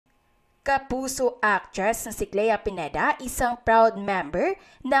Kapuso Actress na si KLEA Pineda, isang proud member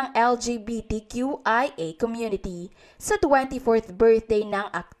ng LGBTQIA community. Sa 24th birthday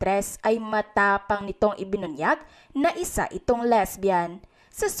ng aktres ay matapang nitong ibinunyag na isa itong lesbian.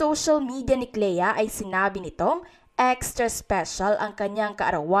 Sa social media ni KLEA ay sinabi nitong extra special ang kanyang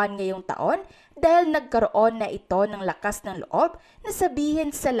kaarawan ngayong taon dahil nagkaroon na ito ng lakas ng loob na sabihin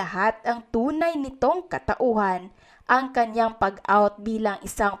sa lahat ang tunay nitong katauhan. Ang kanyang pag-out bilang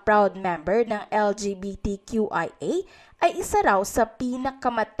isang proud member ng LGBTQIA ay isa raw sa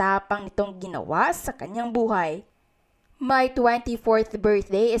pinakamatapang nitong ginawa sa kanyang buhay. My 24th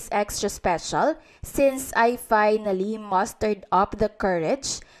birthday is extra special since I finally mustered up the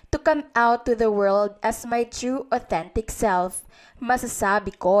courage to come out to the world as my true authentic self.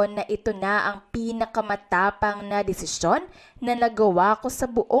 Masasabi ko na ito na ang pinakamatapang na desisyon na nagawa ko sa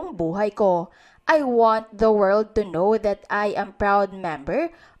buong buhay ko. I want the world to know that I am proud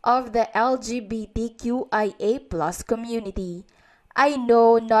member of the LGBTQIA+ community. I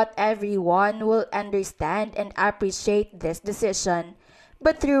know not everyone will understand and appreciate this decision,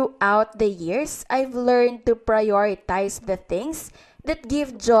 but throughout the years, I've learned to prioritize the things that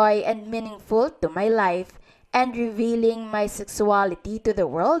give joy and meaningful to my life, and revealing my sexuality to the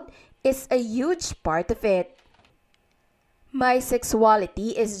world is a huge part of it. My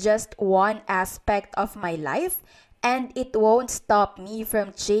sexuality is just one aspect of my life, and it won't stop me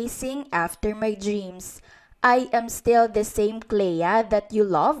from chasing after my dreams. I am still the same KLEA that you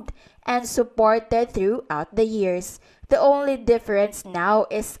loved and supported throughout the years. The only difference now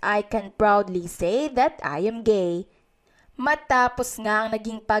is I can proudly say that I am gay. Matapos nga ang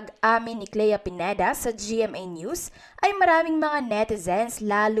naging pag-amin ni KLEA Pineda sa GMA News, ay maraming mga netizens,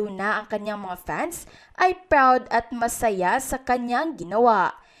 lalo na ang kanyang mga fans, ay proud at masaya sa kanyang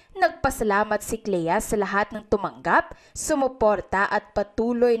ginawa. Nagpasalamat si KLEA sa lahat ng tumanggap, sumuporta at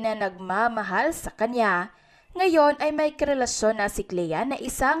patuloy na nagmamahal sa kanya. Ngayon ay may karelasyon na si KLEA na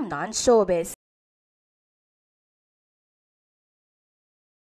isang non-showbiz.